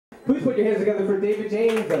Please put your hands together for David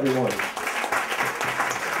James, everyone.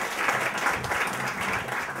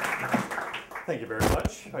 Thank you very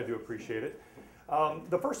much. I do appreciate it.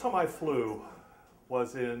 The first time I flew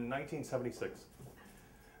was in 1976.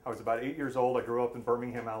 I was about 8 years old. I grew up in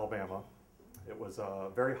Birmingham, Alabama. It was a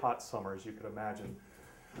very hot summer, as you could imagine.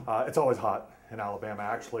 It's always hot in Alabama.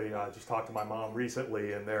 Actually, I just talked to my mom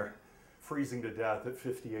recently, and they're freezing to death at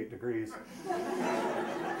 58 degrees.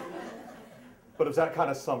 But it was that kind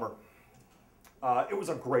of summer. It was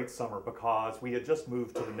a great summer because we had just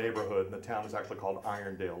moved to the neighborhood, and the town is actually called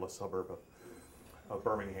Irondale, a suburb of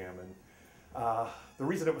Birmingham. And the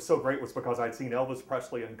reason it was so great was because I'd seen Elvis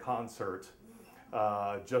Presley in concert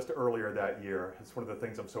just earlier that year. It's one of the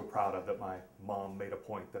things I'm so proud of, that my mom made a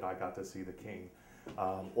point that I got to see the King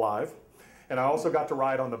live. And I also got to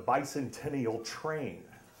ride on the bicentennial train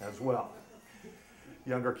as well.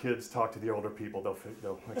 Younger kids talk to the older people, they'll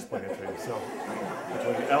explain it to you. So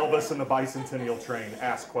between Elvis and the bicentennial train,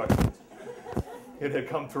 ask questions. It had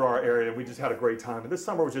come through our area, and we just had a great time. And this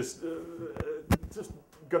summer was just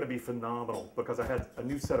going to be phenomenal because I had a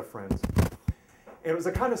new set of friends. And it was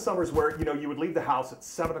the kind of summers where, you know, you would leave the house at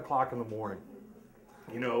 7 o'clock in the morning.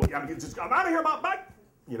 You know, I'm out of here, bye.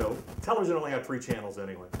 You know, television only had 3 channels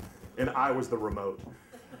anyway, and I was the remote.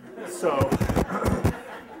 So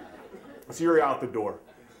you're out the door,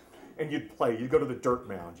 and you'd play. You'd go to the dirt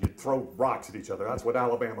mound. You'd throw rocks at each other. That's what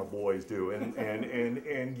Alabama boys do.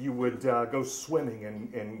 And you would go swimming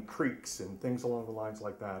in creeks and things along the lines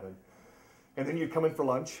like that. And then you'd come in for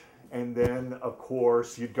lunch, and then, of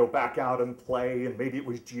course, you'd go back out and play, and maybe it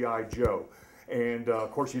was G.I. Joe. And,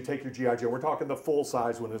 of course, you take your G.I. Joe. We're talking the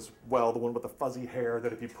full-size one as well, the one with the fuzzy hair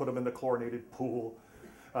that if you put them in the chlorinated pool,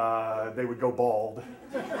 they would go bald.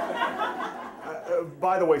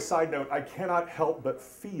 By the way, side note, I cannot help but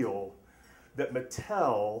feel that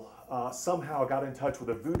Mattel somehow got in touch with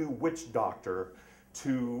a voodoo witch doctor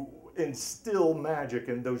to instill magic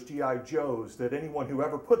in those G.I. Joes, that anyone who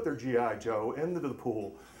ever put their G.I. Joe into the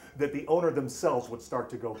pool, that the owner themselves would start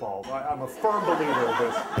to go bald. I'm a firm believer of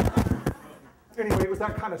this. Anyway, it was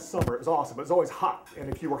that kind of summer. It was awesome. It was always hot. And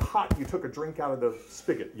if you were hot, you took a drink out of the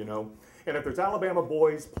spigot, you know. And if there's Alabama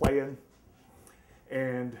boys playing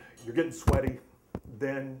and you're getting sweaty,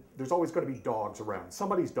 then there's always going to be dogs around.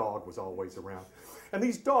 Somebody's dog was always around. And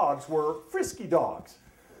these dogs were frisky dogs.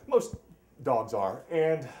 Most dogs are.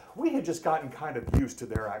 And we had just gotten kind of used to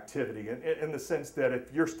their activity in the sense that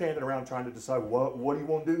if you're standing around trying to decide, what do you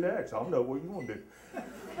want to do next? I don't know, what do you want to do?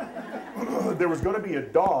 There was going to be a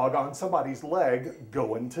dog on somebody's leg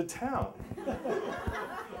going to town.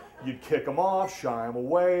 You'd kick them off, shy them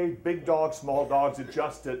away. Big dogs, small dogs, it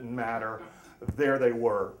just didn't matter. There they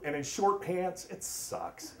were. And in short pants, it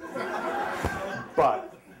sucks.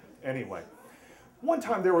 But anyway, one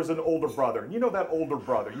time there was an older brother. And you know that older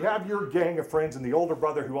brother. You have your gang of friends and the older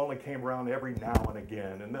brother who only came around every now and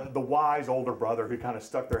again. And the wise older brother who kind of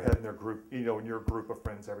stuck their head in their group, you know, in your group of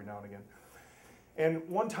friends every now and again. And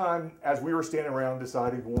one time, as we were standing around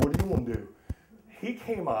deciding, what do you want to do? He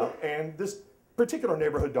came up, and this particular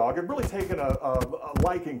neighborhood dog had really taken a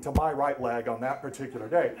liking to my right leg on that particular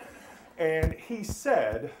day. And he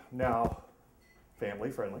said, now,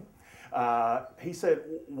 family friendly, he said,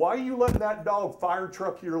 why are you letting that dog fire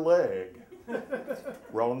truck your leg?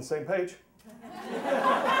 We're all on the same page?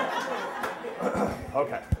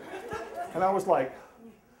 Okay. And I was like,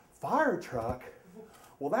 fire truck?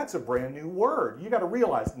 Well, that's a brand new word. You got to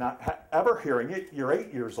realize, not ever hearing it, you're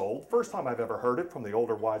 8 years old. First time I've ever heard it from the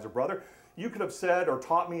older, wiser brother. You could have said or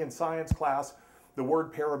taught me in science class the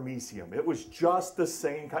word paramecium. It was just the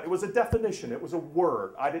same kind. It was a definition. It was a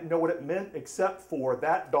word. I didn't know what it meant except for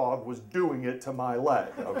that dog was doing it to my leg,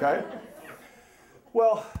 okay?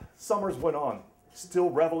 Well, summers went on,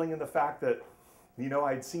 still reveling in the fact that, you know,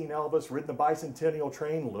 I'd seen Elvis, ridden the bicentennial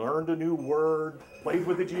train, learned a new word, played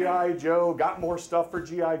with the G.I. Joe, got more stuff for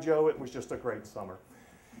G.I. Joe. It was just a great summer.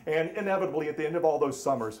 And inevitably, at the end of all those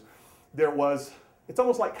summers, there was, it's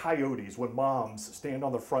almost like coyotes when moms stand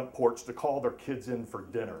on the front porch to call their kids in for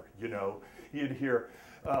dinner, you know. You'd hear,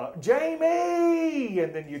 Jamie,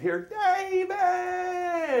 and then you'd hear, David,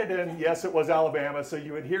 and yes, it was Alabama, so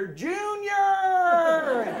you would hear, Junior,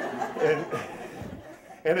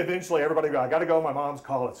 and eventually everybody would go, I got to go, my mom's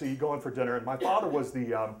calling, so you go in for dinner. And my father was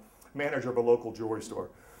the manager of a local jewelry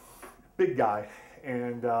store, big guy,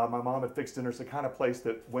 and my mom had fixed dinner. It's the kind of place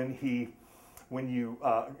that when you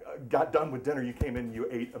got done with dinner, you came in and you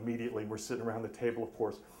ate immediately. We're sitting around the table, of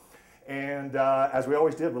course. And as we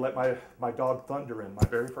always did, we let my dog Thunder in, my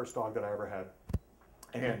very first dog that I ever had.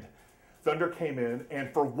 And Thunder came in,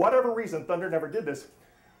 and for whatever reason, Thunder never did this,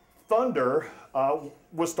 Thunder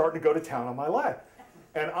was starting to go to town on my leg.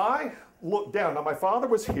 And I looked down. Now, my father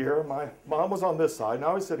was here. My mom was on this side. And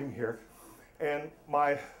I was sitting here. And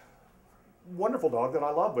my wonderful dog that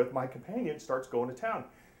I love with, my companion, starts going to town.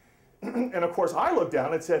 And, of course, I looked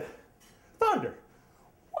down and said, Thunder,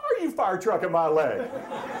 why are you fire trucking my leg?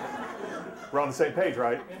 We're on the same page,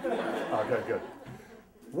 right? Okay, good.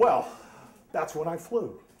 Well, that's when I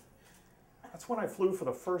flew. That's when I flew for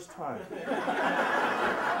the first time.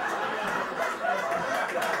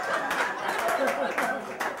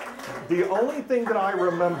 The only thing that I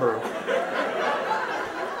remember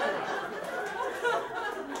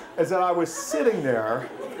is that I was sitting there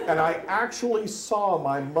and I actually saw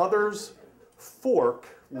my mother's fork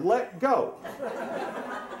let go.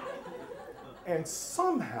 And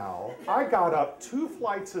somehow I got up 2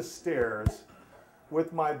 flights of stairs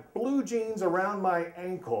with my blue jeans around my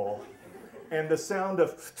ankle and the sound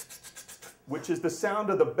of, which is the sound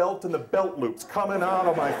of the belt and the belt loops coming out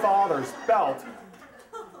of my father's belt.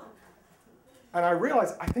 And I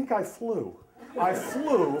realized, I think I flew. I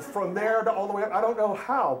flew from there to all the way up. I don't know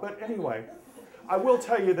how, but anyway, I will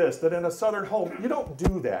tell you this, that in a Southern home, you don't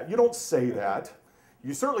do that. You don't say that.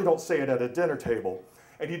 You certainly don't say it at a dinner table.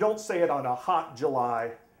 And you don't say it on a hot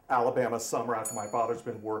July, Alabama summer after my father's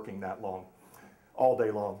been working that long, all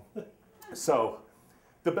day long. So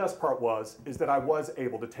the best part is that I was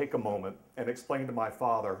able to take a moment and explain to my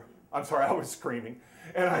father, I'm sorry, I was screaming,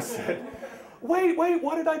 and I said, wait,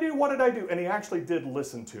 what did I do? What did I do? And he actually did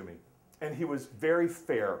listen to me. And he was very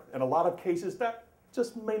fair. In a lot of cases, that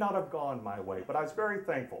just may not have gone my way, but I was very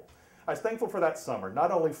thankful. I was thankful for that summer,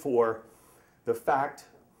 not only for the fact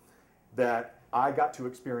that I got to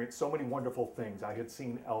experience so many wonderful things. I had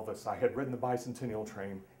seen Elvis, I had ridden the bicentennial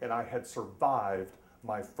train, and I had survived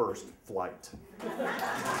my first flight.